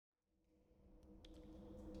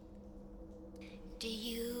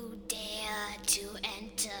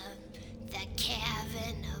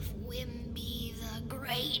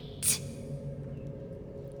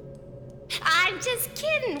just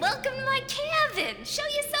kidding. Welcome to my cabin. Show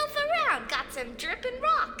yourself around. Got some dripping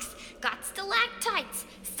rocks. Got stalactites,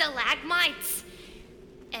 stalagmites,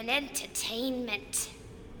 and entertainment.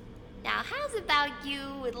 Now, how's about you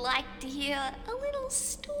would like to hear a little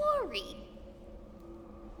story?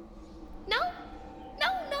 No?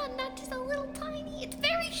 No, not just a little tiny. It's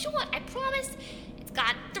very short, I promise. It's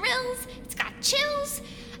got thrills. It's got chills.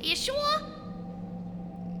 Are you sure?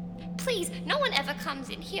 Please, no one ever comes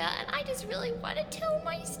in here, and I just really want to tell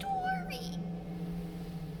my story.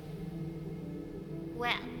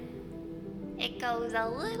 Well, it goes a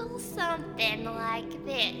little something like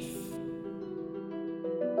this.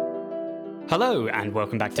 Hello, and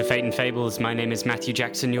welcome back to Fate and Fables. My name is Matthew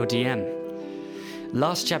Jackson, your DM.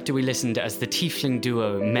 Last chapter we listened as the tiefling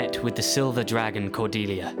duo met with the silver dragon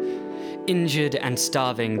Cordelia. Injured and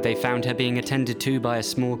starving, they found her being attended to by a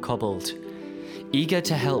small kobold. Eager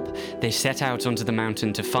to help, they set out onto the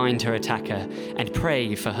mountain to find her attacker and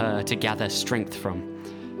pray for her to gather strength from.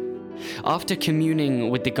 After communing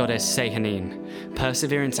with the goddess Sehanine,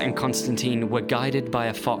 Perseverance and Constantine were guided by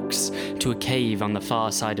a fox to a cave on the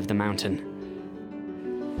far side of the mountain.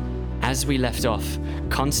 As we left off,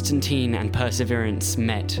 Constantine and Perseverance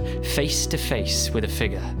met face to face with a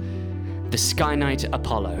figure, the Sky Knight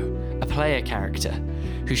Apollo, a player character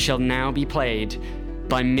who shall now be played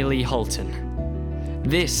by Millie Holton.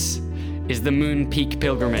 This is the Moon Peak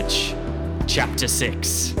Pilgrimage, Chapter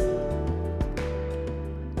 6.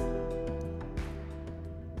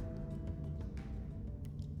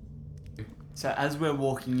 So as we're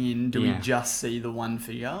walking in, do we just see the one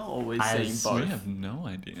figure, or we're seeing both? We have no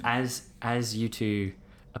idea. As you two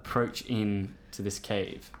approach in to this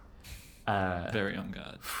cave, very on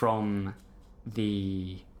guard. From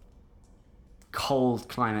the cold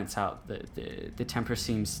climates out, the temperature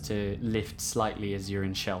seems to lift slightly as you're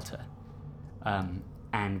in shelter.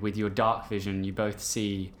 And with your dark vision, you both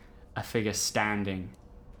see a figure standing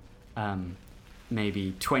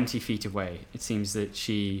maybe 20 feet away. It seems that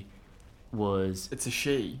she was... It's a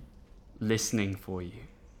she. ...listening for you.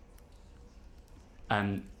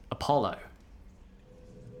 Apollo,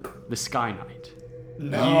 the Sky Knight.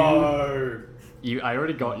 No! I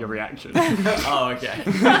already got your reaction. Oh, okay.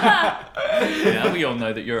 Now we all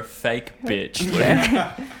know that you're a fake bitch.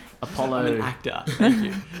 Apollo... I'm an actor. Thank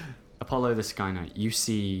you. Apollo, the Sky Knight, you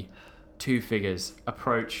see two figures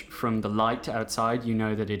approach from the light outside. You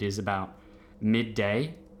know that it is about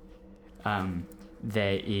midday.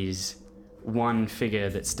 There is one figure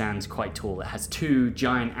that stands quite tall. It has two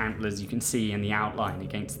giant antlers you can see in the outline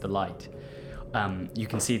against the light. You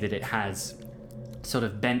can see that it has sort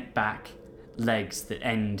of bent back legs that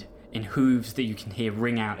end in hooves that you can hear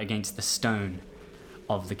ring out against the stone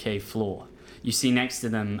of the cave floor. You see next to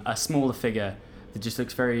them a smaller figure that just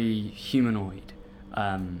looks very humanoid.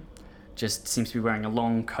 Just seems to be wearing a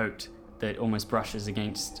long coat that almost brushes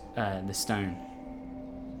against the stone.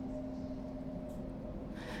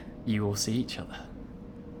 You all see each other.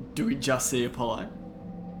 Do we just see Apollo?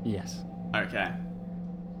 Yes. Okay.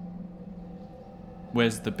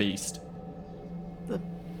 Where's the beast?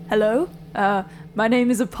 Hello? My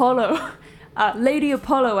name is Apollo. Lady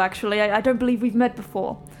Apollo, actually. I don't believe we've met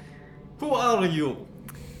before. Who are you?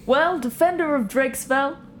 Well, defender of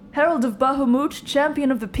Drakesfell, herald of Bahamut,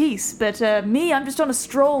 champion of the peace. But me, I'm just on a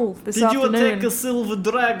stroll this afternoon. Did you attack a silver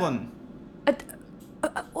dragon?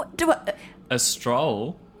 What do I... A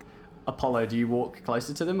stroll? Apollo, do you walk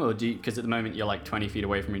closer to them, or do you... Because at the moment you're like 20 feet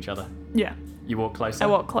away from each other. Yeah. You walk closer? I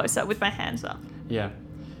walk closer with my hands up. Yeah.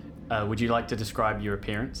 Would you like to describe your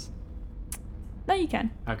appearance? No, you can.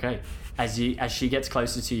 Okay. As she gets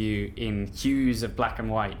closer to you in hues of black and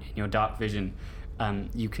white in your dark vision,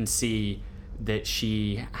 you can see that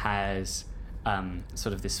she has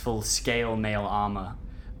sort of this full scale mail armor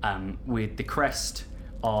with the crest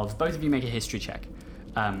of... Both of you make a history check.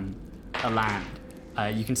 A land.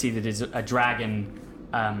 You can see that it's a dragon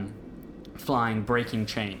flying, breaking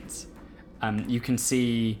chains. You can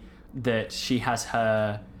see that she has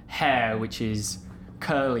her hair, which is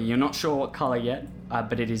curly. You're not sure what color yet,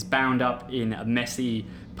 but it is bound up in a messy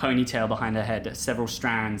ponytail behind her head. Several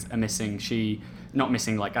strands are missing. Not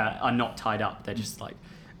missing, like are not tied up. They're just like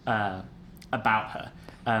about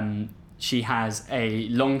her. She has a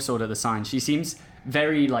longsword at the side. She seems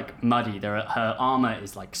very like muddy. Her armor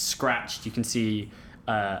is like scratched. You can see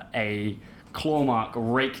a claw mark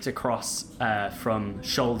raked across from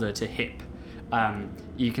shoulder to hip.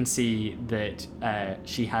 You can see that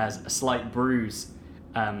she has a slight bruise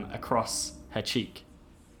across her cheek.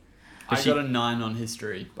 I got a 9 on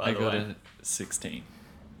history, by the way. I got a 16.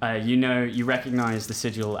 You recognize the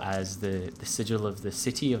sigil as the sigil of the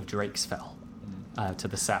city of Drakesfell to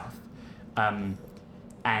the south.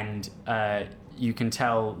 and you can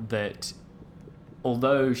tell that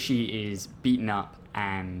although she is beaten up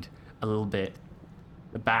and a little bit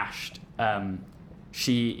abashed,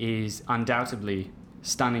 she is undoubtedly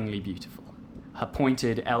stunningly beautiful. Her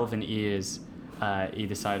pointed elven ears,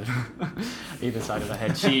 either side of her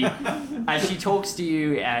head. As she talks to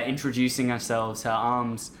you, introducing herself, her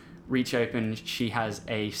arms reach open. She has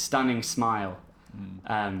a stunning smile.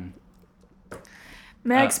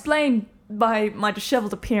 May I explain by my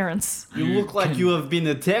disheveled appearance? You look like you have been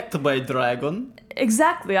attacked by a dragon.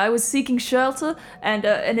 Exactly. I was seeking shelter, and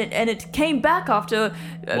it came back after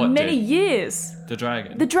What many did? years. The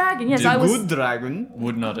dragon The dragon, yes, The I was. good dragon.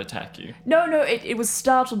 would not attack you. No, it was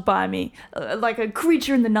startled by me, like a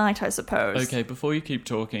creature in the night, I suppose. Okay, before you keep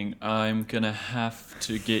talking, I'm gonna have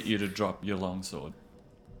to get you to drop your longsword.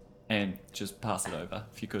 And just pass it over,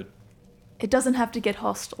 if you could. It doesn't have to get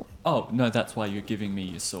hostile. Oh, no, that's why you're giving me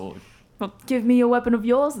your sword. Well, give me a weapon of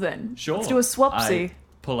yours then. Sure. Let's do a swapsy. I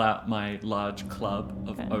pull out my large club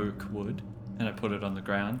of Okay. oak wood, and I put it on the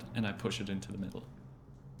ground, and I push it into the middle.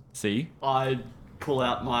 See? I pull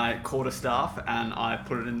out my quarterstaff and I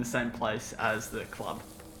put it in the same place as the club.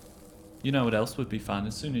 You know what else would be fun?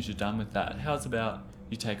 As soon as you're done with that, how's about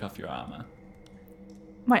you take off your armor?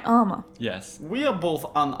 My armor. Yes, We are both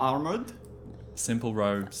unarmored. simple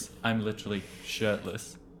robes. I'm literally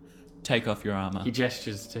shirtless. Take off your armor. He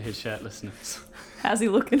gestures to his shirtlessness. How's he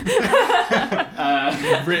looking?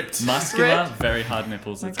 Ripped. Muscular, very hard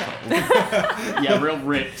nipples. It's Okay. cold. Yeah, real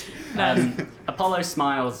ripped. Apollo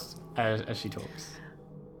smiles as she talks.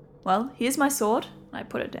 Well, here's my sword. I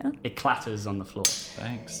put it down. It clatters on the floor.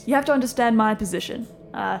 Thanks. You have to understand my position.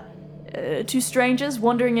 Two strangers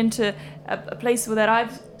wandering into a place where that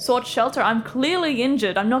I've sought shelter. I'm clearly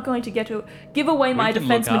injured. I'm not going to get to give away my can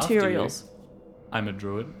defense look after materials. I'm a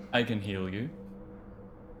druid. I can heal you.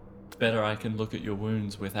 Better I can look at your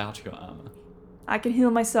wounds without your armor. I can heal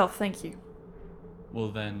myself, thank you. Well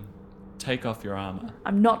then, take off your armor.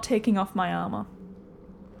 I'm not taking off my armor.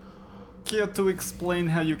 Care to explain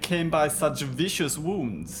how you came by such vicious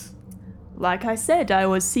wounds? Like I said, I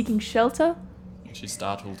was seeking shelter. She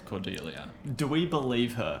startled Cordelia. Do we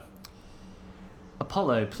believe her?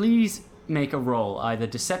 Apollo, please make a roll, either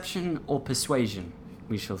deception or persuasion.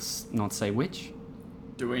 We shall not say which.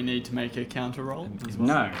 Do we need to make a counter roll?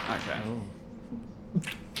 No. Okay.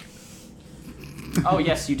 Oh,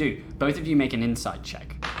 yes, you do. Both of you make an insight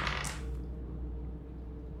check.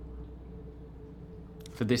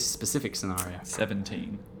 For this specific scenario.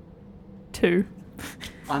 17. 2.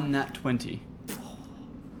 I'm nat 20.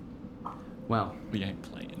 Well, We ain't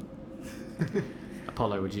playing.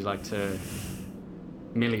 Apollo, would you like to...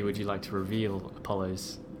 Millie, would you like to reveal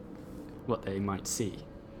Apollo's... what they might see?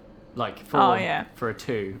 Like, for, Oh, yeah. for a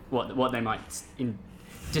 2, what they might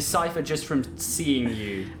decipher just from seeing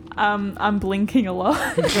you. I'm blinking a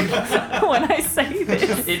lot when I say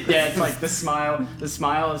this. It's like the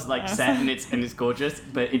smile is like set and it's gorgeous,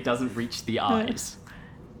 but it doesn't reach the eyes.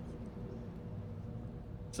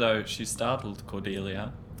 So she startled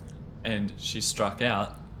Cordelia, and she struck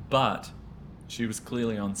out, but she was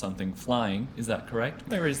clearly on something flying. Is that correct?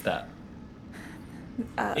 Where is that?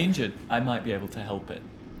 Injured. I might be able to help it,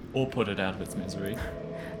 or put it out of its misery.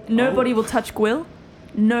 Nobody will touch Gwyll.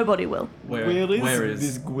 Nobody will. Where Where is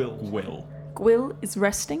this Gwyll? Will? Gwyll is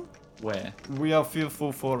resting. Where? We are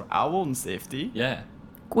fearful for our own safety. Yeah.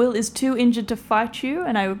 Gwyll is too injured to fight you,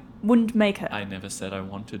 and I wouldn't make her. I never said I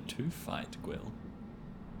wanted to fight Gwyll.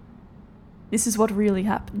 This is what really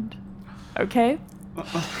happened. Okay?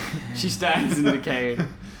 She stands in the cave.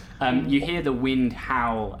 You hear the wind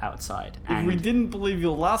howl outside. If And we didn't believe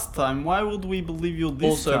you last time, why would we believe you this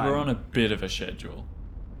Also, time? we're on a bit of a schedule.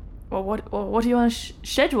 Well, what do you want to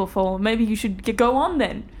schedule for? Maybe you should go on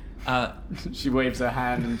then. she waves her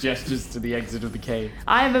hand and gestures to the exit of the cave.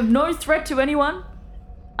 I am of no threat to anyone.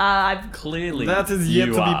 Clearly, That is yet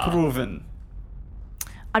you to are. be proven.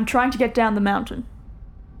 I'm trying to get down the mountain.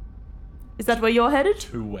 Is that where you're headed?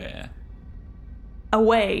 To where?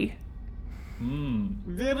 Away.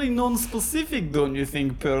 Very non-specific, don't you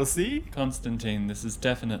think, Percy? Constantine, this is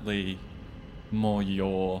definitely more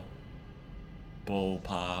your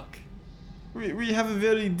ballpark. We have a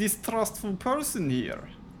very distrustful person here.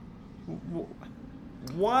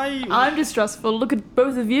 Why? I'm distrustful. Look at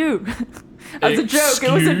both of you. As a joke.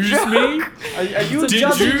 It was a Excuse joke. me? Are you Did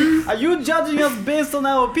judging? you? Are you judging us based on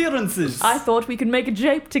our appearances? I thought we could make a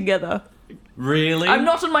jape together. Really? I'm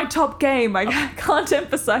not on my top game. I can't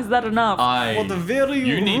emphasize that enough. What a very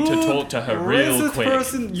You need to rude, talk to her real racist quick.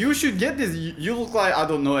 person. You should get this. You look like, I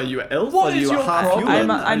don't know, are you an elf? What are is you your a half problem?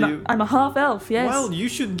 human? I'm a half elf. Yes. Well, you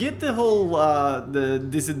should get the whole the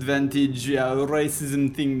disadvantage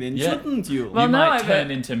racism thing then, Yeah. shouldn't you? Well, You no, might I've-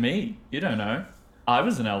 turn into me. You don't know. I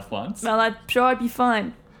was an elf once. Well, I'm sure I'd be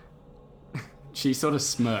fine. She sort of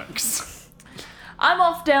smirks. I'm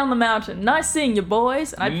off down the mountain. Nice seeing you,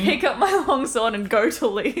 boys. And I pick up my longsword and go to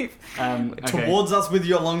leave. Okay. Towards us with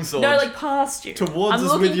your longsword. No, like past you. Towards I'm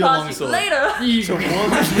us with looking your past you. longsword. Later.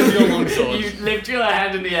 Towards us with your longsword. You lift your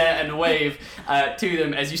hand in the air and wave to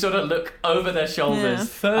them as you sort of look over their shoulders. Yeah.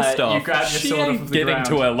 First you off, grab your she sword ain't off the getting ground.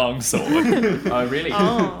 to her longsword. Oh, really?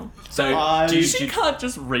 Oh. So do She can't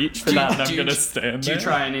just reach for that and I'm gonna stand do there. you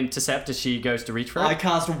try and intercept as she goes to reach for it? I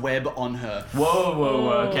cast a web on her.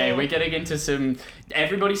 Whoa. Okay, we're getting into some.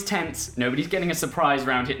 Everybody's tense. Nobody's getting a surprise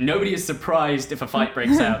round here. Nobody is surprised if a fight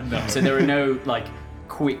breaks out. So there are no like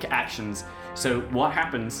quick actions. So what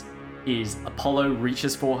happens is Apollo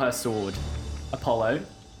reaches for her sword. Apollo,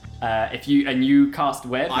 if you cast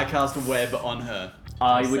web, I cast a web on her.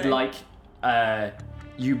 I would Sick. like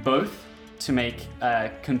you both to make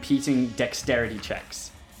competing dexterity checks.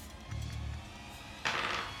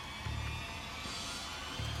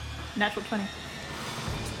 Natural 20.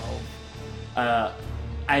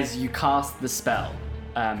 As you cast the spell,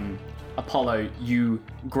 Apollo, you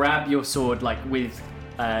grab your sword like with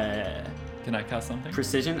Can I cast something?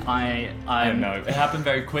 precision. I don't know. It happened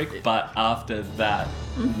very quick, but after that,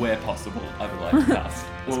 where possible, I would like to cast.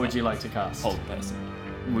 What would you like to cast? Hold person.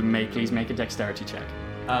 Please make a dexterity check.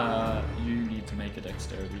 You need to make a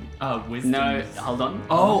dexterity. Wisdom. No, hold on.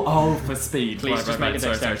 Oh, for speed. Please just make a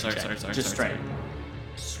Sorry, dexterity check. Just straight.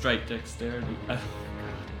 Straight dexterity.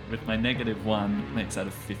 With my -1, makes that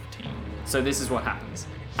a 15. So this is what happens.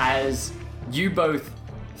 As you both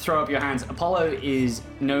throw up your hands, Apollo is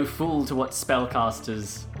no fool to what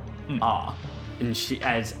spellcasters are. And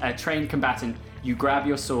as a trained combatant, you grab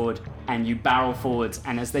your sword and you barrel forwards,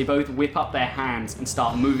 and as they both whip up their hands and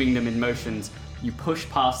start moving them in motions, you push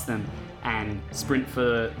past them and sprint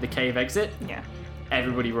for the cave exit. Yeah.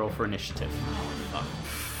 Everybody roll for initiative.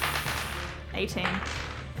 18.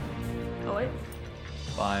 Oh, wait.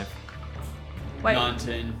 5. Wait.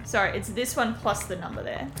 19. Sorry, it's this one plus the number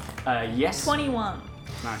there. Yes. 21.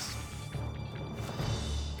 Nice.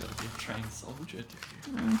 Gotta be a trained soldier,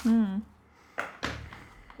 do you?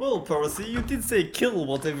 Well, Percy, you did say kill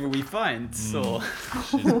whatever we find, so...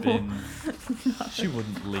 She's been. She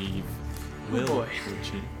wouldn't leave. Will, boy. would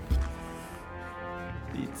she?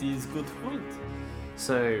 It is good point.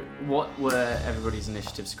 So, what were everybody's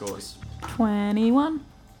initiative scores? 21.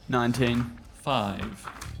 19. 5.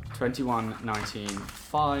 21, 19,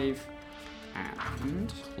 5,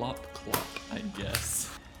 and... Clop, I guess.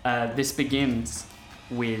 This begins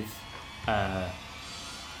with...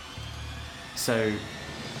 So,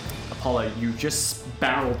 Apollo, you just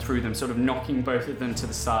barrel through them, sort of knocking both of them to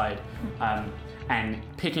the side, and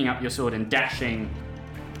picking up your sword and dashing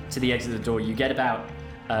to the exit of the door. You get about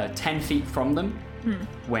 10 feet from them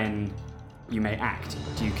when you may act.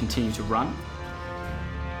 Do you continue to run?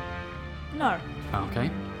 No. Okay.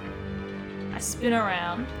 I spin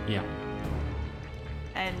around Yeah.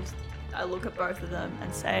 and I look at both of them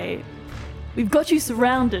and say, "We've got you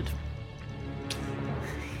surrounded."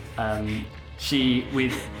 She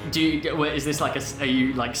with is this like are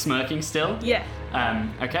you like smirking still? Yeah.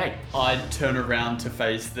 Okay. I'd turn around to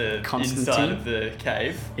face the Constantine? inside of the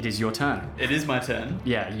cave. It is your turn. It is my turn.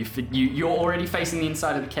 Yeah, you're already facing the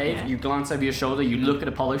inside of the cave. Yeah. You glance over your shoulder. You look at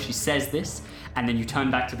Apollo. She says this, and then you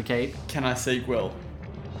turn back to the cave. Can I seek Will?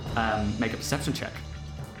 Make a perception check.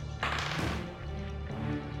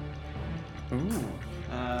 Ooh.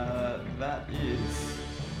 That is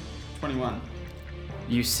 21.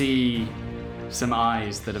 You see some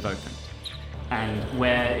eyes that have opened, and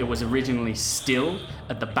where it was originally still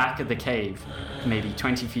at the back of the cave, maybe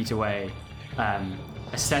 20 feet away,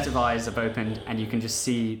 a set of eyes have opened, and you can just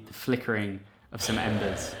see the flickering of some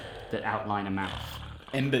embers that outline a mouth.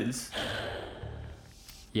 Embers.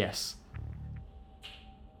 Yes.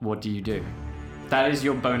 What do you do? That is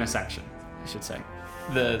your bonus action, I should say.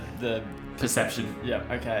 The Perception. yeah.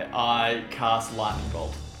 Okay. I cast lightning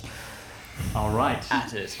bolt All right.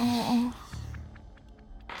 at it.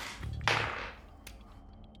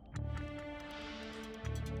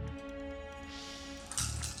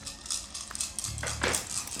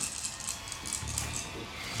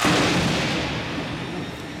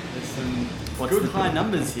 There's some What's good the- high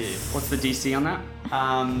numbers here. What's the DC on that?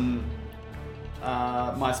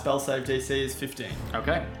 My spell save DC is 15.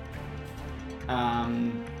 Okay.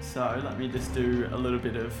 So let me just do a little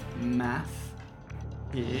bit of math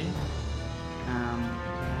here. That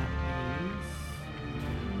is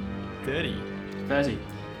 30. 30.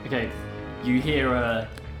 Okay, you hear a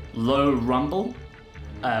low rumble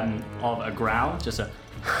of a growl, just a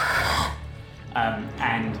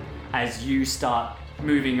and as you start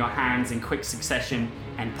moving your hands in quick succession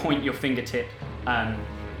and point your fingertip,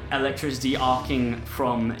 electricity arcing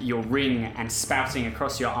from your ring and spouting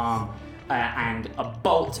across your arm, and a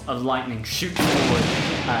bolt of lightning shoots forward,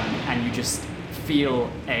 and you just feel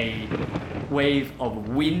a wave of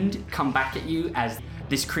wind come back at you as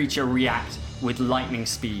this creature reacts with lightning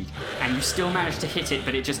speed, and you still manage to hit it,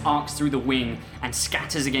 but it just arcs through the wing and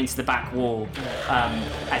scatters against the back wall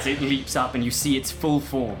as it leaps up, and you see its full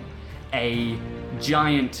form. A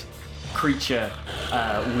giant creature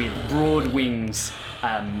with broad wings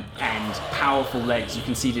and powerful legs. You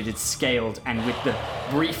can see that it's scaled, and with the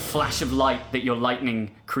brief flash of light that your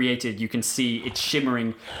lightning created, you can see its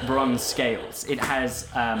shimmering bronze scales. It has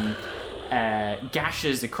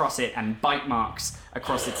gashes across it and bite marks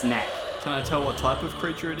across its neck. Can I tell what type of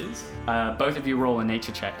creature it is? Both of you roll a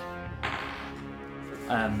nature check.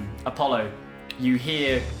 Apollo, you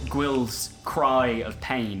hear Gwyl's cry of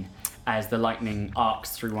pain as the lightning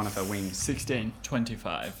arcs through one of her wings. 16.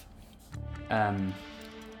 25.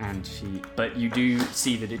 But you do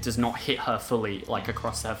see that it does not hit her fully, like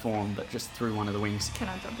across her form, but just through one of the wings. Can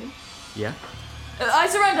I jump in? Yeah? I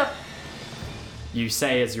surrender! You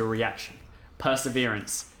say as your reaction,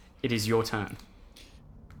 Perseverance, it is your turn.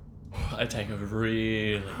 I take a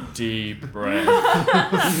really deep breath.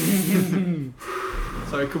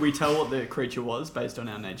 So could we tell what the creature was based on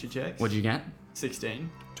our nature checks? What'd you get? 16.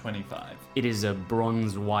 25. It is a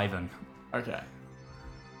bronze wyvern. Okay.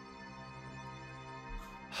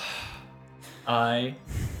 I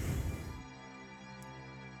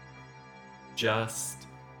cast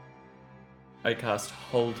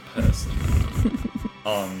Hold Person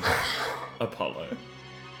on Apollo.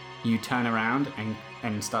 You turn around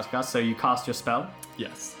and start to cast, so you cast your spell.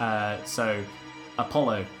 Yes. So,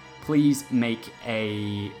 Apollo, please make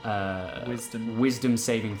a wisdom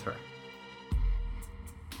saving throw.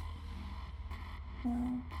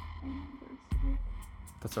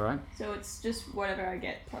 That's all right. So it's just whatever I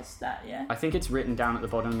get plus that, yeah? I think it's written down at the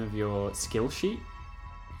bottom of your skill sheet.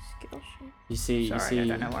 Skill sheet. You see, Sorry, I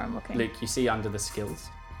don't know where I'm looking. Luke, you see under the skills.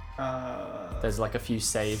 There's like a few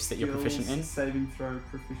saves that you're proficient in. Saving throw,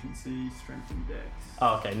 proficiency, strength, and dex.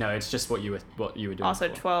 Oh, okay. No, it's just what you were doing. Also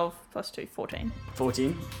before. 12 plus 2, 14.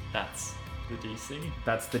 14. That's the DC.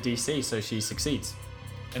 That's the DC, so she succeeds.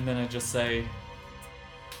 And then I just say,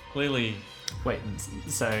 clearly. Wait.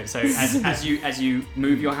 So as you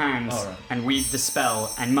move your hands All right. and weave the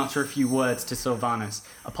spell and mutter a few words to Sylvanus,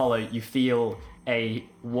 Apollo, you feel a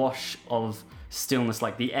wash of stillness,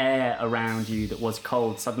 like the air around you that was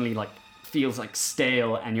cold suddenly like feels like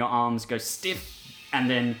stale, and your arms go stiff, and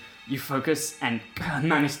then you focus and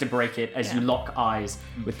manage to break it as you lock eyes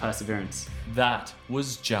with Perseverance. That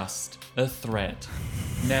was just a threat.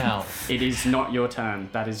 Now. It is not your turn.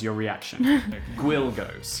 That is your reaction. Gwyl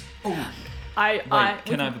goes. Wait,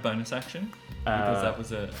 can I have a bonus action? Because that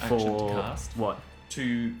was an action to cast. What?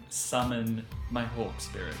 To summon my hawk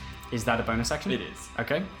spirit. Is that a bonus action? It is.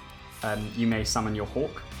 Okay. You may summon your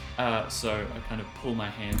hawk. So I kind of pull my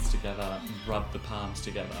hands together, rub the palms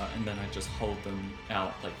together, and then I just hold them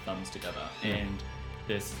out like thumbs together. And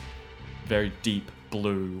this very deep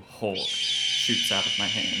blue hawk shoots out of my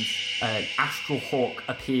hands. Astral hawk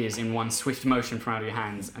appears in one swift motion from out of your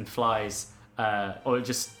hands and flies, or it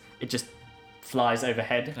just flies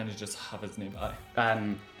overhead. And it just hovers nearby.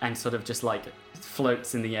 And sort of just like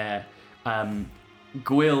floats in the air.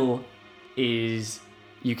 Gwyl is.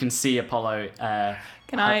 You can see Apollo.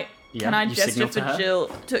 Can I gesture for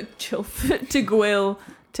to Gwyl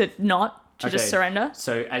to not just surrender?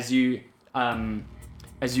 So as you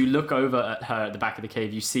look over at her at the back of the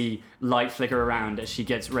cave, you see light flicker around as she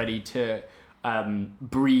gets ready to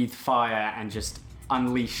breathe fire and just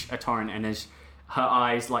unleash a torrent. And as her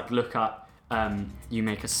eyes like look up, you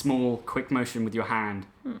make a small, quick motion with your hand,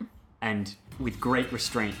 and with great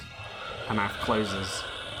restraint, her mouth closes.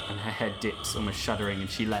 And her head dips, almost shuddering, and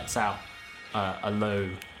she lets out a low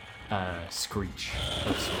screech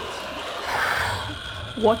of sorts.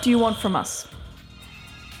 What do you want from us?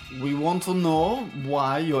 We want to know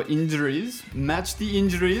why your injuries match the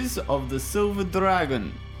injuries of the Silver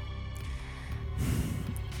Dragon.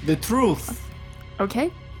 The truth.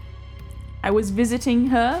 Okay. I was visiting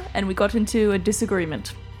her and we got into a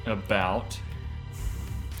disagreement. About?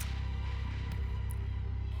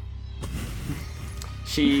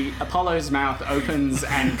 Apollo's mouth opens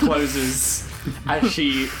and closes as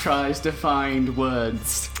she tries to find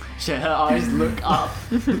words. Her eyes look up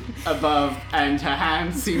above, and her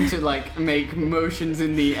hands seem to like make motions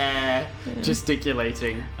in the air,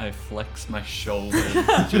 gesticulating. I flex my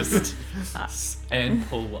shoulders and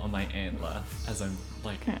pull on my antler as I'm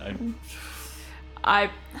like,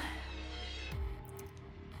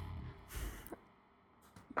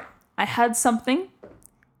 I had something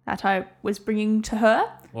that I was bringing to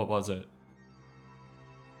her. what was it?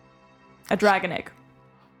 A dragon egg.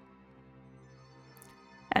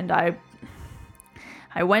 And I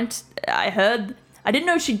heard, I didn't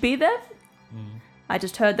know she'd be there. I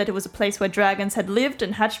just heard that it was a place where dragons had lived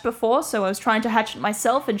and hatched before, so I was trying to hatch it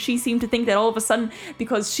myself, and she seemed to think that all of a sudden,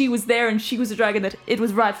 because she was there and she was a dragon, that it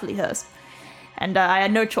was rightfully hers. And I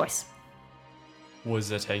had no choice. Was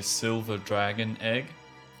it a silver dragon egg?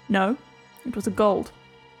 No, it was a gold.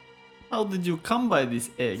 How did you come by this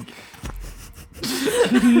egg? For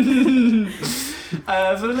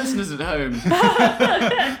the listeners at home,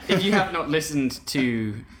 if you have not listened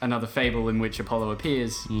to another fable in which Apollo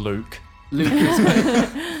appears, Luke.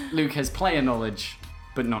 Luke has player knowledge,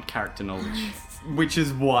 but not character knowledge. Which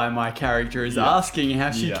is why my character is asking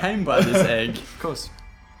how she came by this egg. Of course.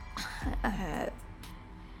 I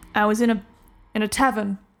was in a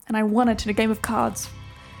tavern, and I won it in a game of cards.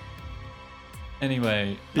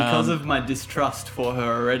 Anyway, Because of my distrust for her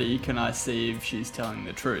already, can I see if she's telling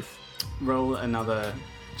the truth? Roll another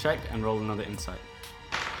check and roll another insight.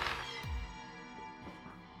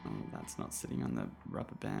 Oh, that's not sitting on the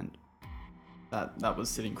rubber band. That was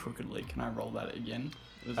sitting crookedly. Can I roll that again?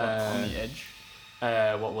 It was on the edge.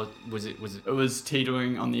 What was it? Was it? It was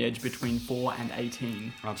teetering on the edge between 4 and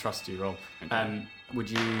 18. I'll trust you. Roll. Okay. Would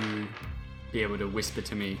you be able to whisper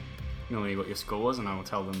to me normally what your score was, and I will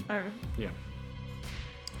tell them? Oh. Yeah.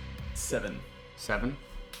 7. 7.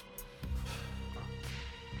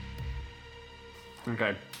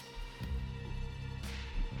 Okay.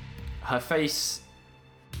 Her face,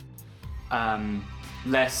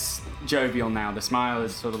 less jovial now. The smile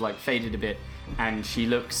is sort of like faded a bit, and she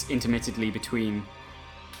looks intermittently between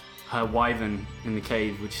her wyvern in the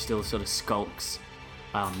cave, which still sort of skulks,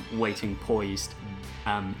 waiting poised,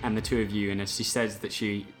 and the two of you. And as she says that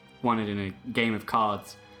she won it in a game of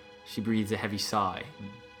cards, she breathes a heavy sigh,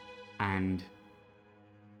 and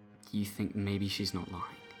you think maybe she's not lying.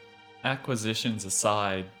 acquisitions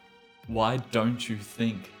aside, why don't you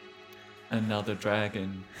think another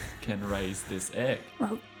dragon can raise this egg?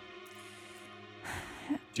 Well,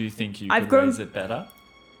 do you think you I've can grown- raise it better?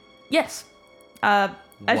 yes. As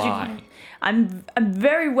Why? I'm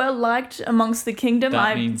very well liked amongst the kingdom.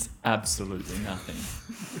 That means absolutely nothing.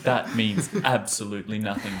 That means absolutely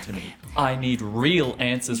nothing to me. I need real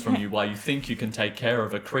answers from you why you think you can take care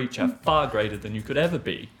of a creature far greater than you could ever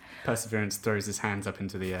be. Perseverance throws his hands up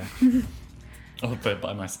into the air. Oh, but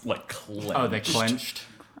by my, like, clenched. Oh, they're clenched.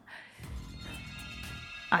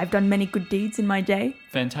 I've done many good deeds in my day.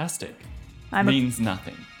 Fantastic. I Means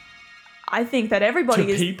nothing. think that everybody To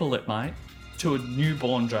is. people it might. To a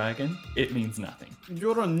newborn dragon, it means nothing.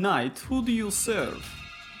 You're a knight. Who do you serve?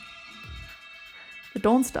 The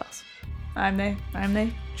Dawn Stars. I'm their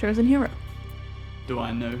chosen hero. Do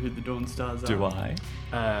I know who the Dawn Stars are? Do I?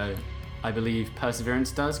 I believe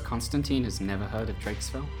Perseverance does. Constantine has never heard of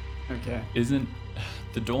Drakesfell. Okay. Isn't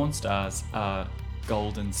the Dawn Stars are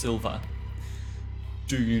gold and silver?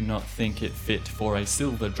 Do you not think it fit for a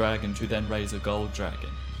silver dragon to then raise a gold dragon?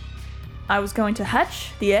 I was going to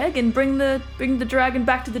hatch the egg and bring the dragon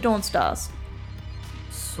back to the Dawn Stars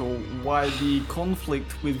So why the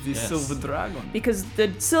conflict with the Yes. silver dragon? because the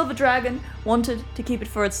silver dragon wanted to keep it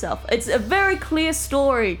for itself. It's a very clear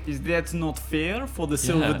story. Is that not fair for the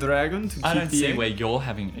silver Yeah. dragon to keep I don't the see egg? where you're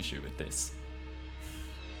having an issue with this.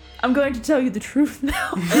 I'm going to tell you the truth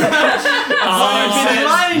now. You've been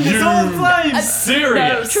lying this whole time! No,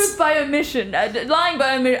 Serious? truth by omission. Lying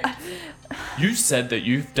by omission. You said that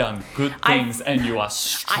you've done good I- things and you are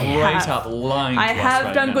straight have. up lying I to us have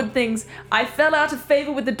right done now. good things. I fell out of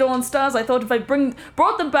favor with the Dawn Stars. I thought if I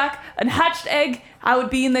brought them back and hatched egg, I would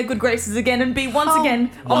be in their good graces again and be once again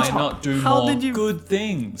on Why top. not do How more did you- good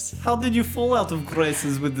things? How did you fall out of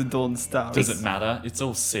graces with the Dawn Stars? Does it matter? It's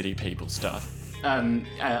all city people stuff.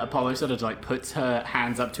 Apollo sort of like puts her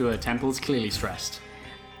hands up to her temples, clearly stressed.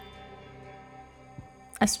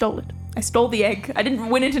 I stole it. I stole the egg. I didn't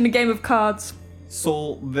win it in a game of cards.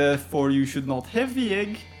 So therefore you should not have the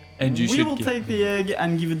egg. And you we should will gi- take the egg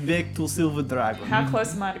and give it back to Silver Dragon. How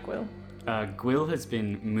close am I to Quill? Gwyl has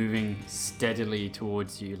been moving steadily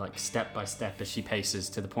towards you, like step by step as she paces,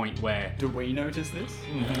 to the point where Do we notice this?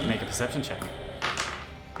 make a perception check.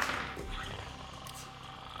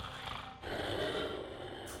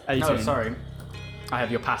 18. No, sorry. I have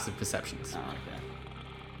your passive perceptions. Oh, okay.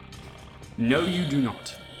 No, you do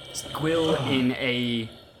not. Quill, in a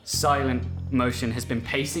silent motion, has been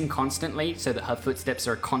pacing constantly so that her footsteps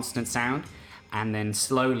are a constant sound, and then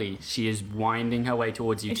slowly she is winding her way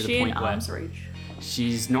towards you Is to she the in point where arm's reach?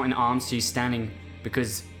 she's not in arms. She's standing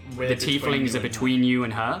because We're the between tieflings you are and between you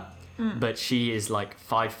and her, but she is like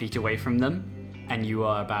 5 feet away from them, and you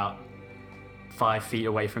are about 5 feet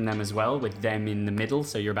away from them as well, with them in the middle,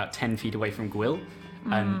 so you're about 10 feet away from Gwyll.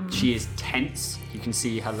 She is tense. You can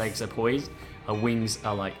see her legs are poised. Her wings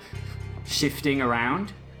are like shifting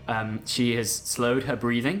around. She has slowed her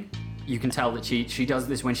breathing. You can tell that she does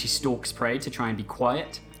this when she stalks prey to try and be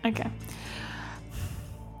quiet. Okay.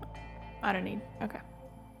 I don't need. Okay.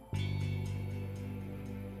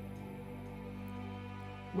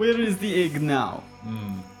 Where is the egg now?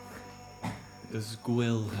 Does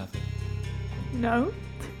Gwyll have it? No.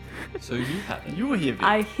 So you have it. You have it.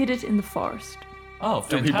 I hid it in the forest. Oh,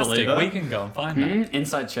 Do we believe fantastic. her? We can go and find that.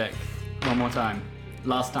 Inside check. One more time.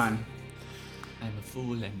 Last time. I'm a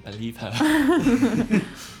fool and believe her.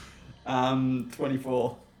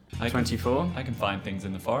 24. I can, 24. I can find things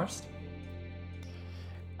in the forest.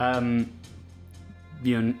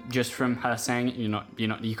 You're just from her saying it,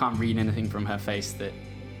 you can't read anything from her face that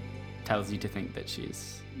tells you to think that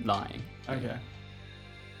she's lying. Okay.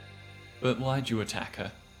 But why'd you attack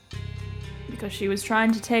her? Because she was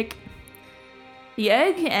trying to take the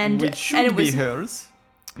egg, and Which should and it be was hers.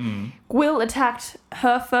 Gwyll attacked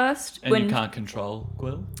her first. And when you can't control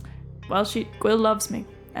Gwyll? well, Gwyll loves me,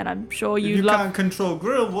 and I'm sure You love. can't control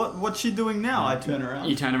Grill. What's she doing now? I turn around.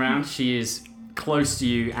 You turn around, she is close to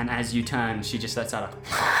you, and as you turn, she just lets out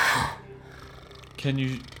a... Can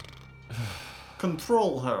you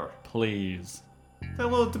Control her. please?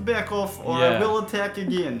 Tell her to back off, or Yeah. I will attack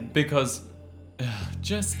again. Because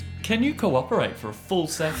just can you cooperate for a full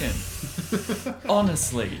second?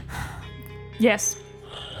 Honestly. Yes.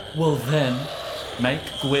 Well then, make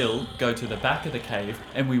Gwyll go to the back of the cave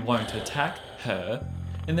and we won't attack her,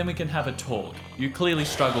 and then we can have a talk. You clearly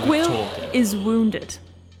struggle with Gwyll talking. is wounded,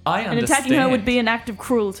 I and understand. attacking her would be an act of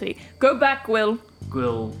cruelty. Go back, Gwyll.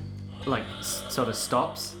 Gwyll, sort of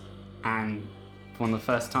stops, and for one of the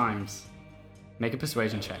first times, make a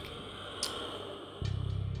persuasion check.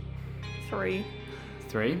 3.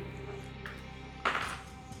 3.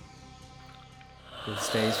 It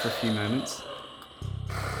stays for a few moments,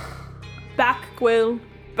 Back, Gwyll.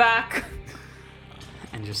 Back.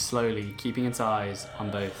 and just slowly keeping its eyes on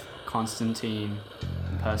both Constantine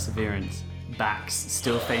and Perseverance, backs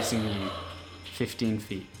still facing you, 15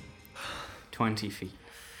 feet, 20 feet.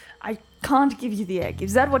 I can't give you the egg.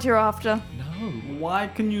 Is that what you're after? No. Why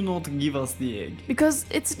can you not give us the egg? Because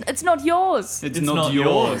it's not yours. It's not not yours.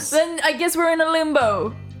 yours. Then I guess we're in a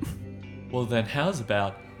limbo. Well then, how's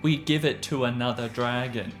about we give it to another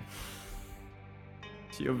dragon?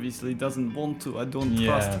 She obviously doesn't want to. I don't Yeah.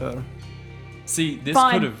 trust her. See, this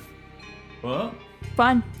Fine. could have. What?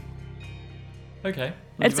 Fine. Okay.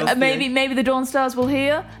 It's us the maybe egg. maybe the Dawn Stars will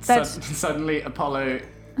hear that Suddenly, Apollo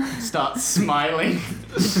starts smiling,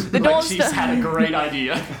 the like Dawn she's Star- had a great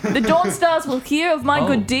idea. the Dawn Stars will hear of my Oh.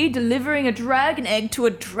 good deed delivering a dragon egg to a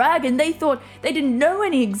dragon. They thought they didn't know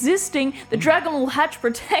any existing. The dragon will hatch,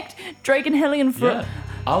 protect Drake and Hellion for, Yeah.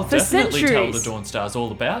 I'll for definitely tell the centuries. Dawn Stars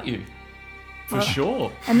all about you. For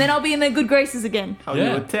sure. and then I'll be in their good graces again. How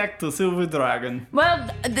Yeah. you attack the silver dragon? Well,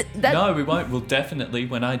 that No, we won't. We'll definitely,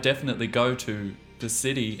 when I definitely go to the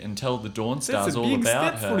city and tell the Dawn Stars That's a all big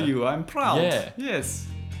about step her. for you. I'm proud. Yeah. Yes.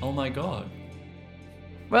 Oh my god.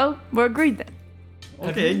 well, we're agreed then.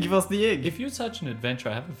 Okay, give us the egg. If you're such an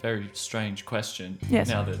adventurer, I have a very strange question. Yes.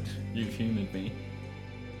 Now that you've humoured me.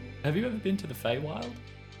 Have you ever been to the Feywild?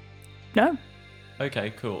 No.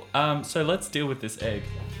 Okay, cool. So let's deal with this egg.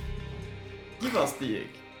 Give us the egg.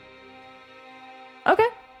 Okay.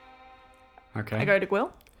 Okay. I go to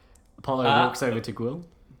Gwyll. Apollo walks over to Gwyll.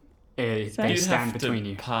 They Sorry? You'd stand have between to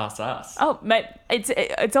you. pass us. Oh, mate,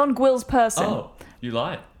 it's on Gwill's person. Oh, you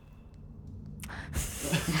lied.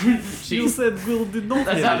 You said Will did not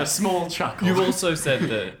Let's have have it. a small chuckle. You also said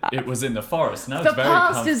that it was in the forest. Now The it's very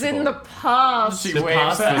past is in the comfortable. past. She The waves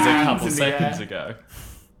past her was a hands couple in the seconds air. ago.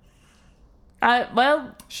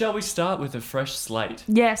 Well, Shall we start with a fresh slate?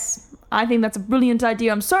 yes. I think that's a brilliant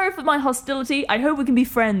idea. I'm sorry for my hostility. I hope we can be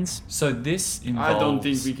friends. So this involves. I don't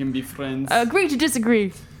think we can be friends. Agree to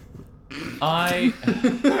disagree. I'm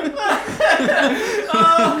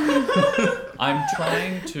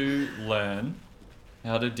trying to learn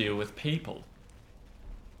how to deal with people.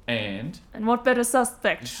 And And what better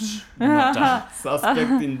suspect? I'm not done.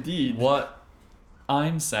 Suspect indeed. What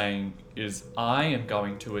I'm saying is I am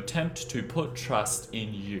going to attempt to put trust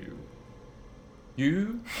in you.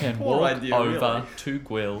 You can Poor walk idea, over really. to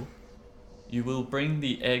Gwyll. You will bring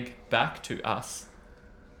the egg back to us.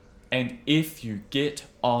 And if you get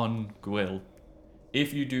on Gwyll,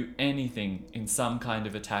 if you do anything in some kind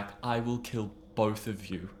of attack, I will kill both of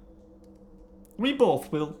you. We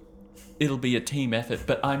both will. It'll be a team effort,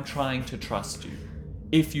 but I'm trying to trust you.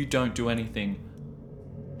 If you don't do anything,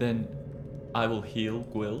 then I will heal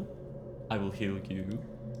Gwyll. I will heal you.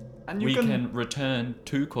 And you We can return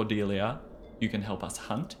to Cordelia. You can help us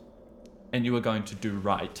hunt. And you are going to do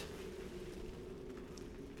right.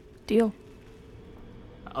 Deal.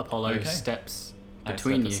 Apollo Okay. steps I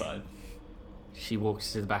between step you. aside. She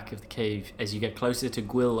walks to the back of the cave. As you get closer to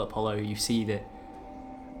Gwyll, Apollo, you see that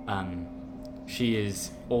she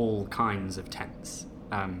is all kinds of tense.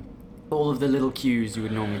 All of the little cues you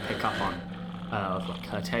would normally pick up on, of like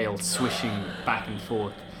her tail swishing back and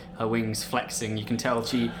forth, her wings flexing. You can tell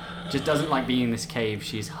she just doesn't like being in this cave.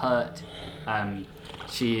 She's hurt.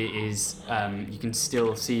 She is. You can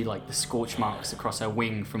still see like the scorch marks across her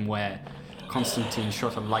wing from where Constantine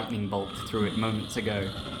shot a lightning bolt through it moments ago.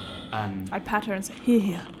 I pat her and say,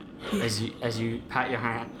 here. As you pat your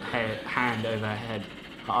hand over her head,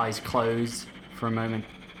 her eyes close for a moment,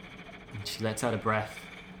 and she lets out a breath.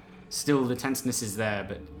 Still, the tenseness is there,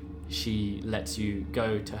 but she lets you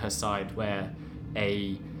go to her side where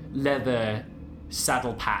a leather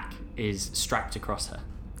saddle pack is strapped across her.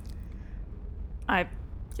 I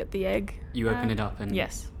get the egg. You open it up and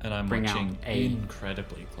Yes. And I'm Bring out watching a-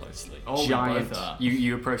 incredibly closely. Oh, giant. we both are.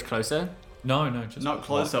 You approach closer. No, just Not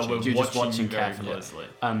closer, watching. we're You're just watching watching very carefully.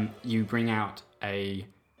 closely. You bring out a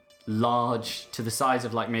large, to the size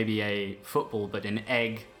of like maybe a football, but an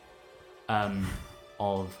egg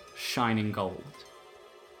of shining gold.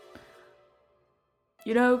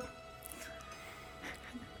 You know,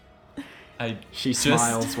 She just-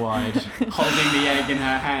 smiles wide, holding the egg in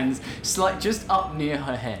her hands, just up near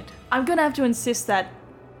her head. I'm gonna have to insist that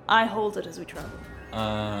I hold it as we travel. We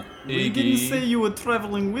Iggy, didn't say you were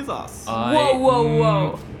traveling with us. Whoa, whoa,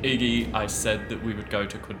 whoa. Iggy, I said that we would go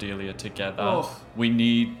to Cordelia together. Oh. We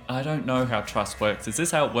need... I don't know how trust works. Is this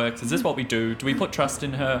how it works? Is this what we do? Do we put trust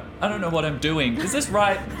in her? I don't know what I'm doing. Is this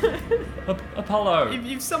right? Apollo.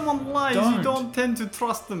 If someone lies, you Don't. don't tend to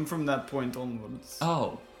trust them from that point onwards.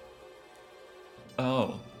 Oh.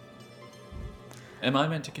 Am I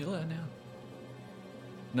meant to kill her now?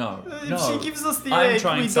 No. If no. she gives us the I'm egg,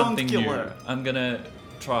 trying we something don't kill new. her. I'm gonna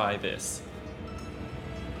try this.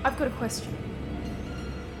 I've got a question.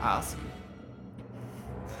 Ask.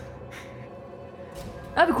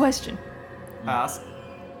 I have a question. Ask.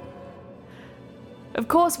 Of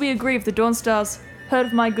course, we agree if the Dawnstars heard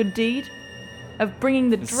of my good deed of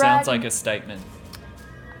bringing the It dragon. sounds like a statement.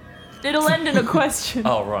 It'll end in a question.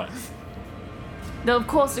 Oh, right. They'll of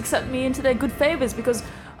course accept me into their good favors because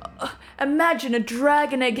imagine a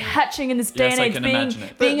dragon egg hatching in this day Yes, and I age can being imagine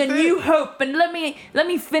it. being a But- new hope. And let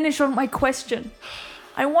me finish on my question.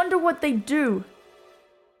 I wonder what they'd do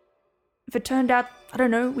if it turned out, I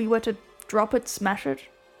don't know, we were to drop it, smash it.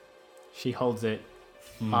 She holds it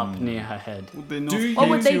up near her head. Would they not Do you- What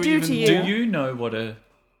would they hate do even to you? Do you know what a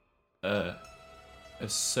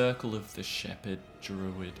circle of the shepherd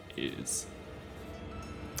druid is?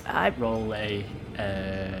 I Roll a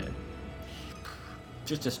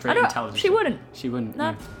just a I straight don't. intelligence. She wouldn't. She wouldn't.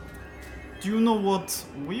 No. No. Do you know what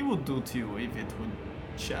we would do to you if it would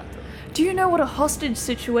shatter? Do you know what a hostage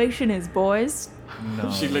situation is, boys? No.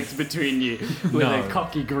 She looks between you with No. a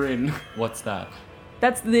cocky grin. What's that?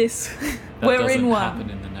 That's this. That We're doesn't in one. happen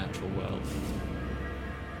in the natural world.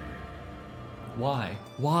 Why?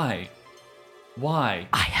 Why? Why?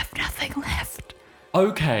 I have nothing left.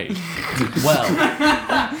 Okay.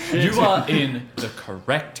 Well, you are in the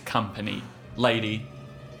correct company, lady.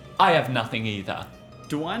 I have nothing either.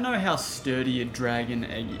 Do I know how sturdy a dragon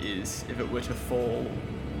egg is if it were to fall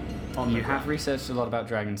on You the have ground? researched a lot about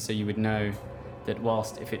dragons, so you would know that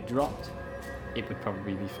whilst if it dropped, it would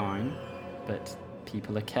probably be fine, but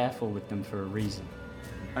people are careful with them for a reason.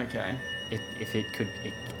 Okay. If it could,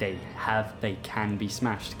 they can be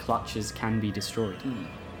smashed. Clutches can be destroyed.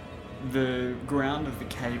 The ground of the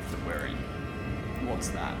cave that we're in, what's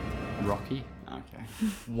that? Rocky. Okay.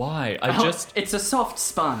 Why? I Oh, just. it's a soft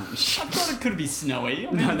sponge. I thought it could be snowy.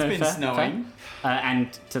 I mean, it's been fair, snowing. fair.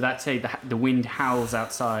 And to that say, the wind howls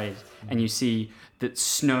outside, and you see that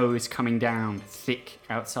snow is coming down thick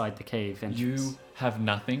outside the cave entrance. You have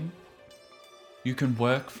nothing. You can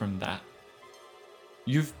work from that.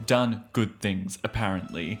 You've done good things,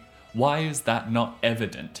 apparently. Why is that not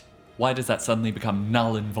evident? Why does that suddenly become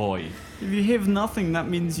null and void? If you have nothing, that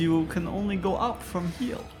means you can only go up from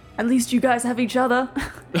here. At least you guys have each other.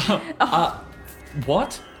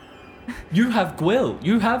 What? You have Gwyll.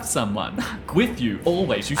 You have someone with you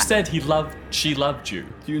always. You said she loved you.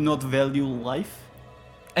 Do you not value life?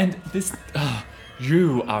 And this...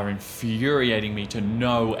 you are infuriating me to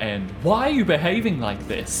no end. Why are you behaving like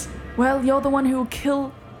this? Well, you're the one who will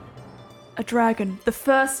kill a dragon. The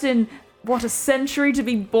first in, what, a century to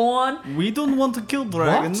be born? We don't want to kill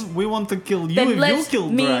dragons. What? We want to kill you Then if let you kill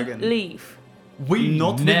me dragon. leave. We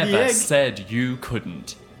Not with the never egg. said you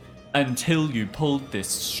couldn't. Until you pulled this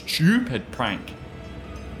stupid prank.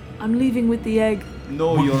 I'm leaving with the egg.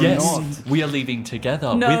 No, Well, you're yes, not. we are leaving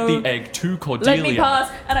together No. with the egg to Cordelia. Let me pass,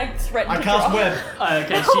 and I threaten I to cast draw. web.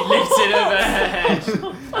 Okay, she lifts it over her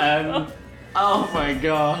head. Oh my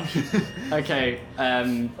god. Okay,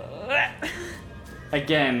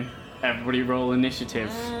 again, everybody roll initiative.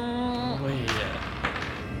 Wait.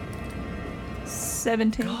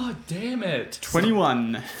 17. God damn it.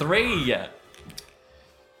 21. 3.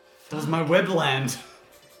 Does my web land?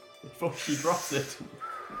 Before she drops it.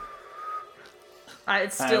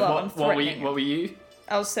 It's still up. I'm threatening. What were you?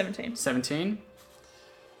 I was 17. 17?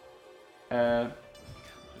 That's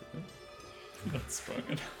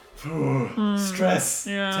fine. Stress.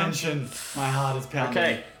 Yeah. Tension. My heart is pounding.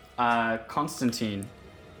 Okay, Constantine,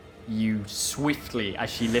 you swiftly, as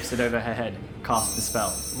she lifts it over her head, cast the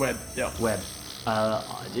spell. Web. Yep. Web.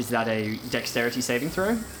 Is that a dexterity saving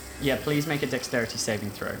throw? Yeah, please make a dexterity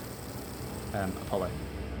saving throw. Apollo.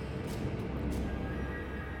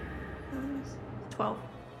 12.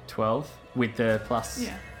 12 with the plus.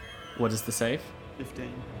 Yeah. What is the save?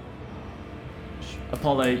 15.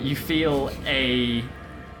 Apollo, you feel a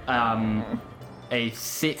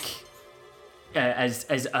thick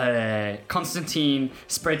as Constantine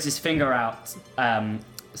spreads his finger out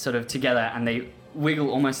sort of together, and they wiggle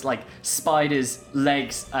almost like spiders'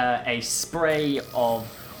 legs. A spray of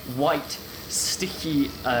white sticky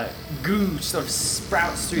goo sort of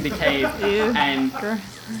sprouts through the cave and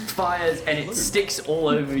fires, and it sticks all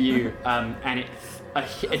over you, and it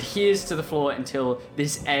adheres to the floor until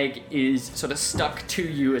this egg is sort of stuck to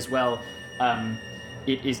you as well.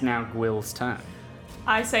 It is now Gwyl's turn.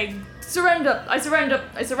 I say, surrender. I surrender.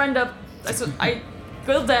 I surrender. I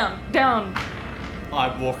go down.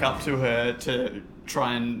 I walk up to her to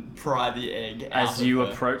try and pry the egg out As of you her.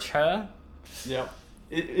 approach her, Yep.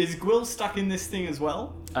 Is Gwyll stuck in this thing as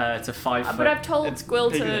well? it's a 5 foot. But I've told It's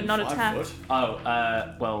Gwyll bigger to than not 5 attack.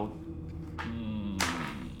 foot. well.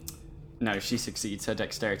 No, she succeeds her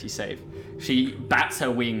dexterity save. She bats her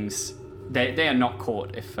wings. They are not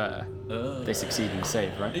caught if they succeed in the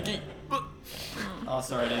save, right? Oh,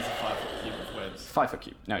 sorry, it is a 5 foot cube of webs. 5 foot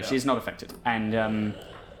cube. No, she is not affected. And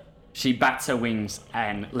she bats her wings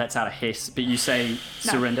and lets out a hiss. But you say No,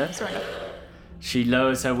 surrender. Surrender. She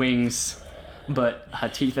lowers her wings, but her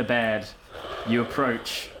teeth are bared. You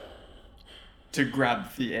approach. To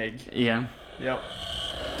grab the egg. Yeah. Yep.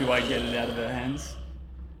 Do I get it out of her hands?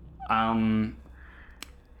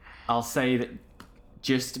 I'll say that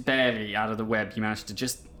just barely out of the web, you managed to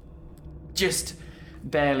just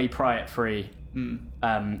barely pry it free.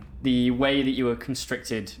 The way that you were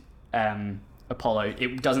constricted, Apollo,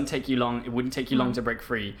 it doesn't take you long. It wouldn't take you long to break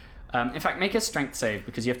free. In fact, make a strength save,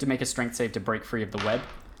 because you have to make a strength save to break free of the web.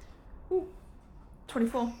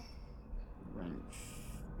 24.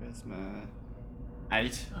 Where's my...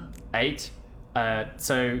 8. 8.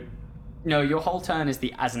 So, no, your whole turn is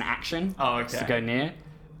as an action. Oh, is to okay. go near.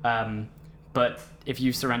 But if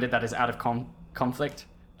you've surrendered, that is out of conflict,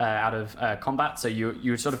 out of combat. So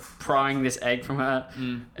you're sort of prying this egg from her,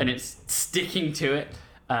 and it's sticking to it.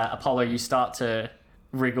 Apollo, you start to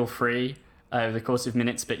wriggle free over the course of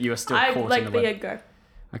minutes, but you are still I caught let in the the web. egg go.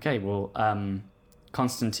 Okay, well,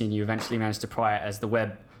 Constantine, you eventually manage to pry it as the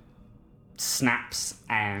web snaps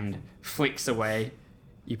and flicks away.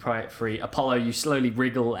 You pry it free. Apollo, you slowly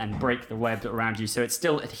wriggle and break the web around you, so it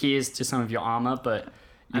still adheres to some of your armor, but you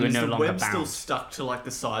And are is no the longer web bound. still stuck to like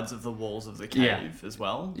the sides of the walls of the cave Yeah. as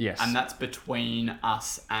well? Yes. And that's between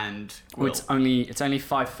us and Well, Gwyll. it's only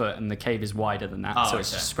 5 foot, and the cave is wider than that, Oh, so it's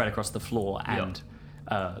okay. just spread across the floor and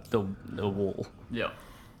the wall. Yep.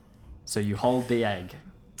 So you hold the egg.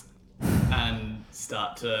 And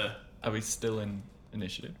start to... Are we still in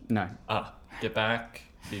initiative? No, Get back,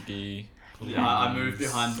 Biggie. Please. I move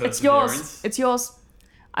behind Perseverance. It's yours. It's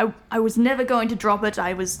yours. I was never going to drop it.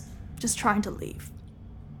 I was just trying to leave.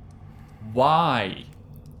 Why?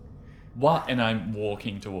 What? And I'm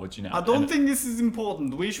walking towards you now. I don't And think this is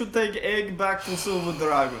important. We should take egg back to Silver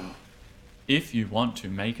Dragon. if you want to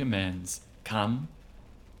make amends, come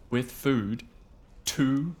with food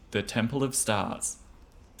to the Temple of Stars.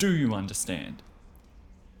 Do you understand?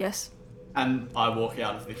 Yes. And I walk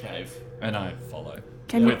out of the cave. And I follow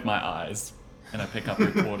Can with you? my eyes. And I pick up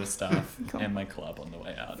my quarterstaff and my club on the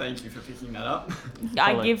way out. Thank you for picking that up.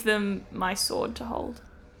 I Follow. give them my sword to hold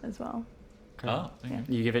as well. Oh, thank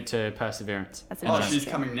you. You give it to Perseverance. That's Oh, it. she's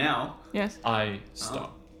coming now. Yes. I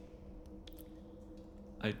stop.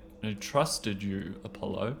 I trusted you,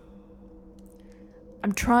 Apollo,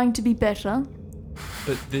 I'm trying to be better.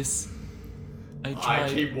 but this... I I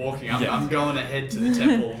tried... keep walking. Yeah. I'm going ahead to the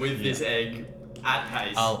temple with this egg at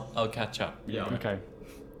pace. I'll catch up. Yeah. Okay.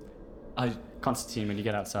 Constantine, when you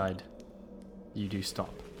get outside, you do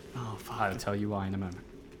stop. Oh, fuck. I'll tell you why in a moment.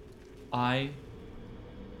 I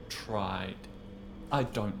tried. I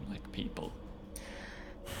don't like people.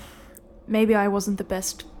 Maybe I wasn't the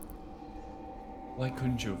best. Why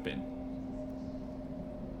couldn't you have been?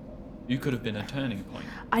 You could have been a turning point.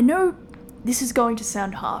 I know this is going to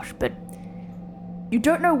sound harsh, but you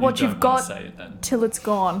don't know what You you've don't wanna got say it then. till it's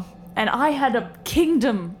gone. And I had a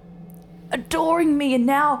kingdom adoring me, and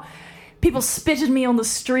now people spit at me on the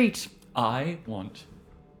street. I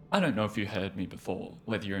don't know if you heard me before,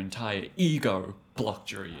 whether your entire ego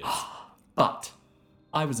blocked your ears, but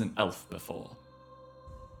I was an elf before.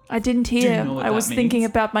 I didn't you hear. know what I that was thinking means?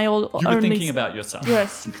 about my old You were only. thinking about yourself.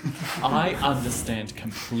 Yes. I understand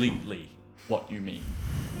completely what you mean.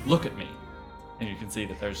 Look at me. And you can see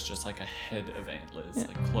that there's just like a head of antlers,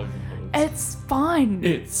 like cloven hooves. It's fine.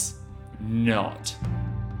 It's not.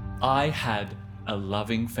 I had a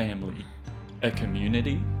loving family, a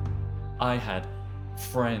community. I had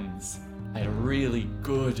friends. I had a really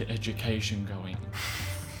good education going.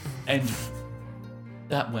 And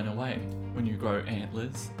that went away when you grow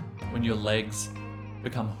antlers, when your legs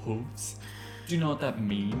become hooves. Do you know what that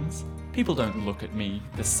means? People don't look at me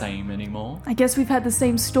the same anymore. I guess we've had the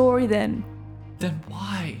same story then. Then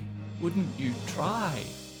why wouldn't you try?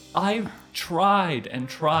 I tried,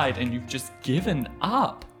 and you've just given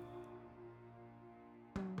up.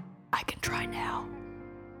 I can try now.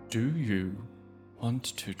 Do you want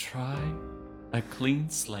to try a clean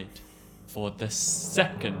slate for the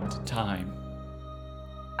second time?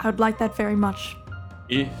 I would like that very much.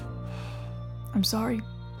 If, I'm sorry.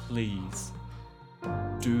 please,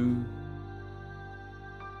 do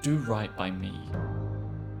right by me,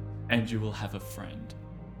 and you will have a friend.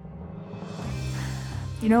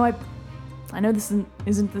 You know, I know this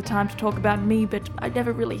isn't the time to talk about me, but I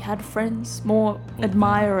never really had friends, more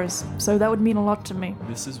admirers, so that would mean a lot to me.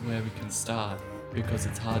 This is where we can start, because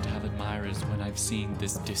it's hard to have admirers when I've seen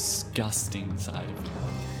this disgusting side of you.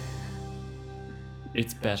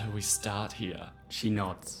 It's better we start here. She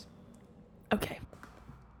nods. Okay.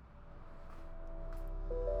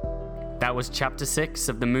 That was Chapter 6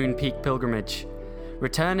 of the Moon Peak Pilgrimage.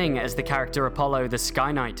 Returning as the character Apollo the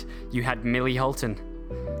Sky Knight, you had Millie Holton.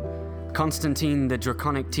 Constantine the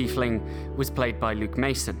Draconic Tiefling was played by Luke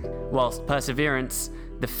Mason, whilst Perseverance,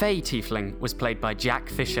 the Fey Tiefling, was played by Jack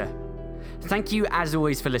Fisher. Thank you as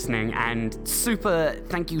always for listening, and super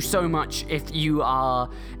thank you so much if you are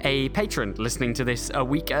a patron listening to this a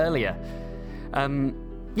week earlier.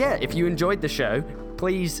 If you enjoyed the show,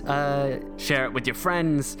 please share it with your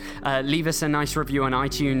friends, leave us a nice review on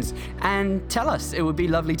iTunes, and tell us. It would be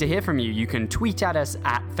lovely to hear from you. You can tweet at us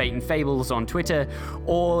at Fate and Fables on Twitter,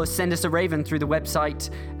 or send us a raven through the website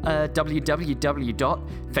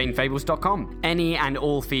www.fateandfables.com. Any and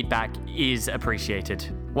all feedback is appreciated.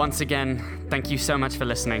 Once again, thank you so much for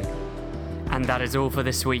listening. And that is all for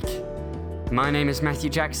this week. My name is Matthew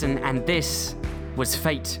Jackson, and this was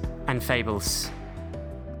Fate and Fables.